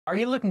Are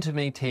you looking to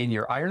maintain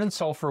your iron and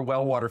sulfur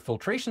well water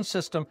filtration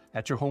system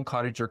at your home,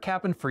 cottage, or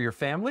cabin for your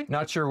family?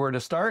 Not sure where to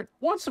start?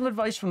 Want some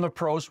advice from the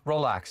pros?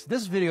 Relax,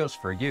 this video is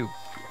for you.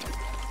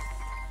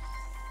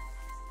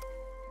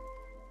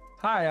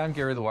 Hi, I'm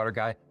Gary the Water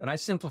Guy, and I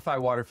simplify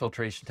water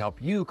filtration to help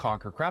you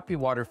conquer crappy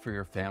water for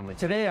your family.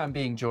 Today I'm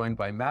being joined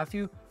by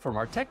Matthew from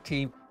our tech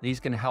team, and he's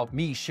going to help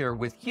me share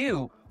with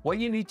you what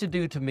you need to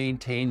do to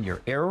maintain your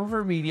air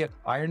over media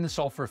iron and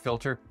sulfur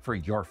filter for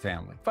your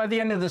family. By the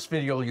end of this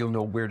video, you'll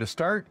know where to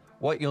start,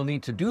 what you'll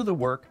need to do the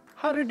work,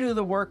 how to do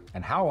the work,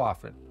 and how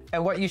often.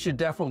 And what you should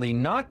definitely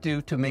not do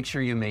to make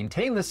sure you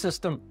maintain the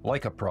system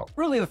like a pro.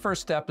 Really, the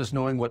first step is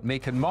knowing what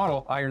make and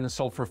model iron and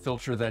sulfur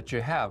filter that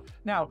you have.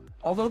 Now,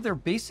 although they're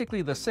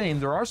basically the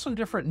same, there are some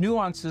different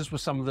nuances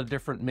with some of the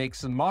different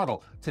makes and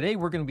model. Today,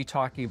 we're going to be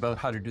talking about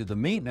how to do the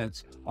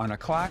maintenance on a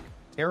Clack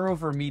air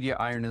over media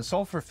iron and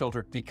sulfur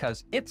filter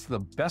because it's the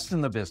best in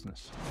the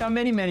business. Now,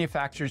 many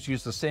manufacturers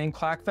use the same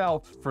Clack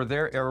Valve for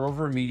their air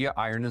over media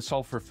iron and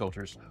sulfur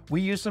filters.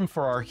 We use them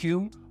for our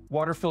Hume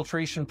water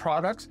filtration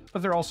products,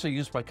 but they're also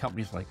used by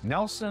companies like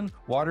Nelsen,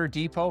 Water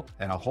Depot,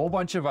 and a whole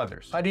bunch of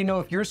others. How do you know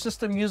if your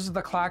system uses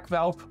the Clack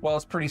Valve? Well,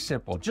 it's pretty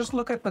simple. Just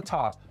look at the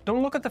top.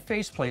 Don't look at the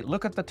faceplate,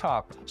 look at the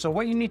top. So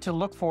what you need to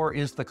look for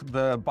is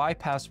the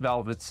bypass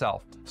valve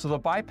itself. So the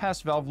bypass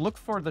valve, look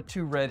for the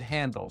two red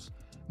handles.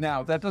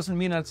 Now, that doesn't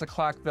mean that it's a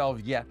Clack valve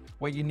yet.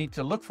 What you need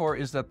to look for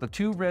is that the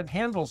two red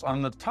handles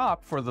on the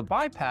top for the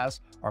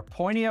bypass are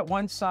pointing at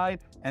one side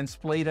and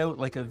splayed out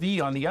like a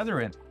V on the other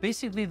end.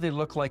 Basically, they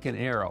look like an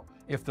arrow.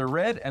 If they're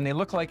red and they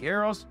look like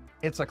arrows,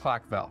 it's a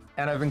Clack valve.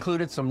 And I've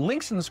included some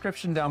links in the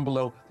description down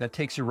below that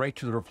takes you right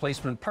to the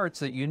replacement parts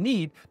that you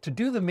need to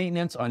do the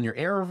maintenance on your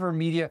air over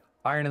media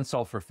iron and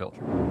sulfur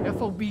filter.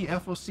 FOB,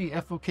 FOC,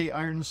 FOK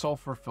iron and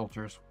sulfur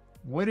filters.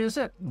 What is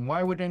it?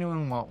 Why would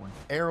anyone want one?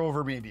 Air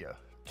over media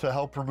to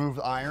help remove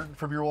iron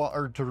from your water,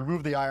 or to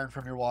remove the iron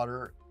from your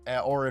water,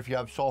 or if you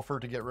have sulfur,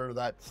 to get rid of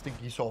that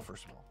stinky sulfur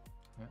smell.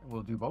 Yeah,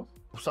 we'll do both.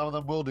 Some of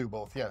them will do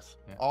both, yes.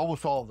 Yeah.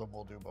 Almost all of them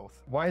will do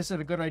both. Why is it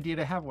a good idea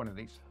to have one of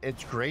these?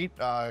 It's great,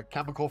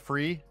 chemical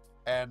free,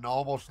 and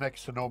almost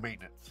next to no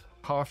maintenance.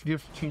 How often do you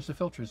have to change the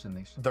filters in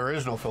these? There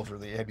is no filter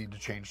that you need to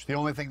change. The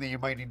only thing that you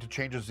might need to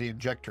change is the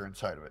injector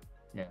inside of it.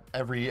 Yeah.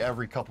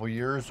 Every couple of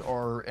years,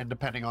 and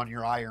depending on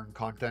your iron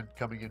content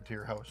coming into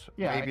your house.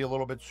 Yeah. Maybe a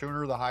little bit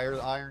sooner the higher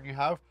the iron you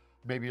have,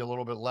 maybe a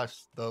little bit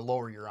less the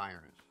lower your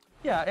iron is.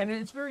 Yeah, and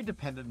it's very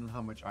dependent on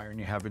how much iron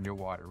you have in your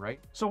water, right?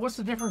 So what's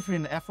the difference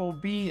between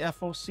FOB,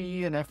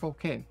 FOC, and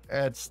FOK?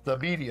 It's the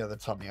media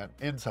that's on the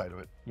inside of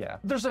it. Yeah,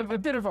 there's a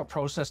bit of a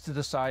process to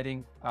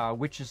deciding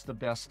which is the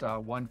best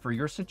one for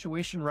your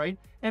situation, right?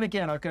 And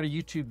again, I've got a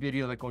YouTube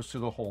video that goes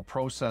through the whole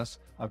process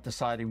of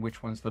deciding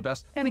which one's the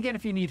best. And again,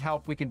 if you need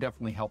help, we can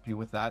definitely help you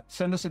with that.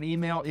 Send us an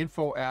email,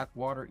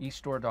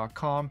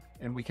 info@waterestore.com,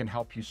 and we can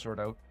help you sort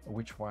out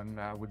which one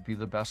would be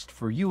the best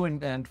for you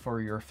and for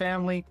your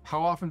family.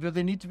 How often do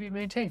they need to be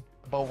maintained?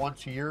 About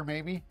once a year,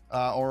 maybe,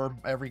 or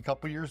every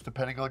couple of years,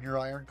 depending on your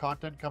iron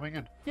content coming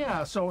in.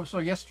 Yeah, so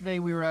yesterday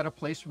we were at a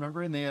place,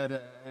 remember, and they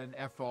had an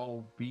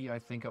FOB, I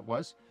think it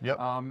was. Yep.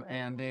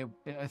 And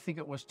I think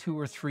it was 2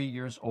 or 3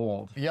 years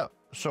old. Yep.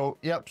 So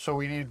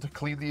we needed to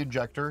clean the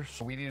injector.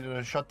 So we needed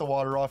to shut the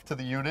water off to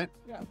the unit.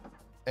 Yeah.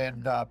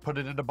 And put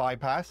it into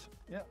bypass.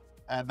 Yeah.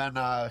 And then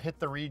hit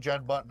the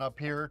regen button up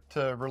here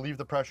to relieve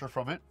the pressure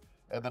from it.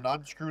 And then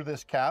unscrew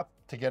this cap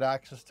to get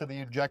access to the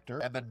injector.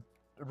 And then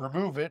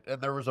remove it,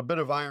 and there was a bit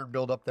of iron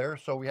buildup there,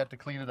 so we had to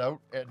clean it out.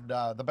 And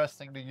the best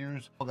thing to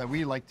use, that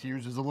we like to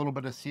use, is a little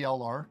bit of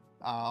CLR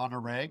on a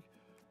rag,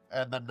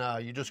 and then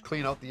you just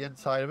clean out the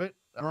inside of it.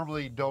 I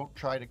normally don't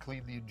try to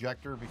clean the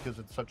injector because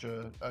it's such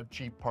a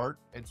cheap part.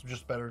 It's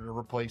just better to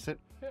replace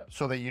it,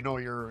 so that you know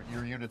your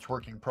unit's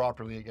working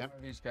properly again.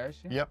 These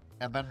guys, yeah. Yep.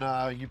 And then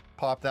you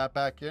pop that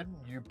back in.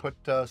 You put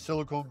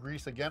silicone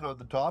grease again on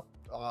the top,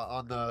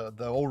 on the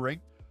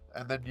O-ring,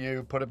 and then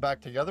you put it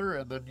back together,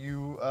 and then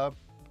you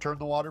turn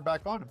the water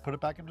back on and put it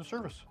back into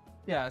service.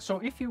 Yeah, so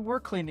if you were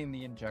cleaning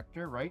the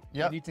injector, right?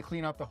 Yep. You need to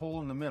clean out the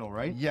hole in the middle,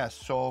 right? Yes,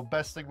 so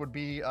best thing would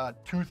be a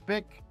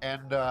toothpick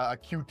and a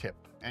Q-tip,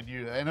 and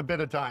a bit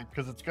of time,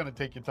 because it's going to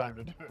take you time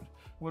to do it.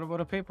 What about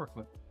a paper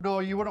clip? No,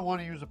 you wouldn't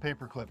want to use a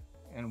paper clip.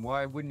 And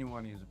why wouldn't you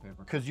want to use a paper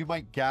clip? Because you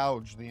might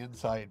gouge the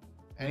inside.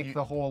 Make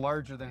the hole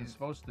larger than it's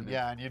supposed to be.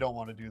 Yeah, and you don't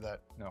want to do that.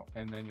 No,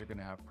 and then you're going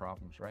to have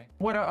problems, right?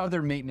 What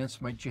other maintenance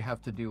might you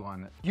have to do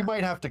on it? You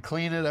might have to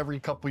clean it every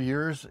couple of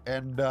years,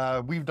 and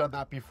we've done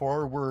that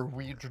before, where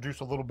we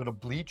introduce a little bit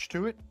of bleach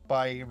to it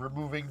by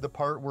removing the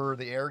part where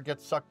the air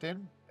gets sucked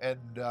in,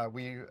 and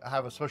we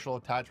have a special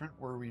attachment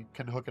where we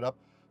can hook it up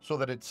so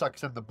that it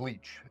sucks in the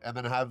bleach, and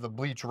then have the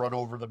bleach run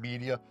over the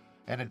media,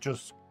 and it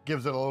just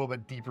gives it a little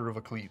bit deeper of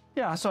a clean.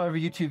 Yeah, so I have a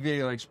YouTube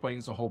video that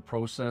explains the whole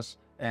process.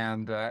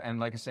 And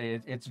like I say,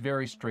 it's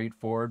very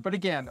straightforward. But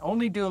again,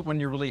 only do it when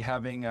you're really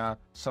having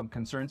some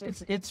concerns.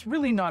 It's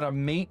really not a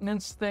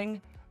maintenance thing,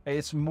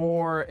 It's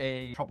more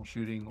a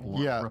troubleshooting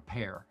or Yeah.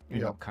 repair, you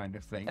Yeah. know, kind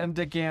of thing. And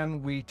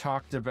again, we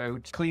talked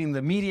about cleaning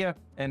the media.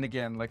 And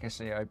again, like I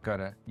say, I've got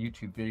a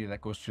YouTube video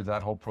that goes through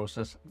that whole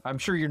process. I'm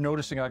sure you're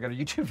noticing I got a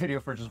YouTube video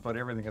for just about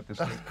everything at this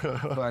point.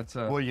 But,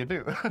 Well, you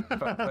do.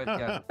 but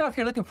yeah. Now, if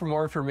you're looking for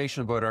more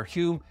information about our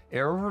Hume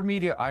air over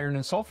media iron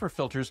and sulfur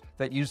filters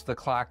that use the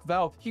Clack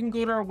Valve, you can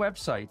go to our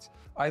websites,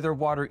 either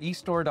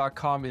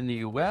waterestore.com in the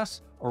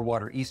US or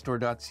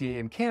waterestore.ca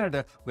in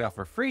Canada. We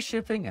offer free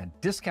shipping and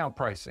discount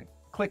pricing.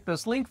 Click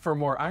this link for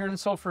more iron and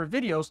sulfur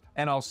videos,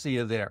 and I'll see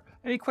you there.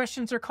 Any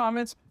questions or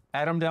comments?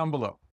 Add them down below.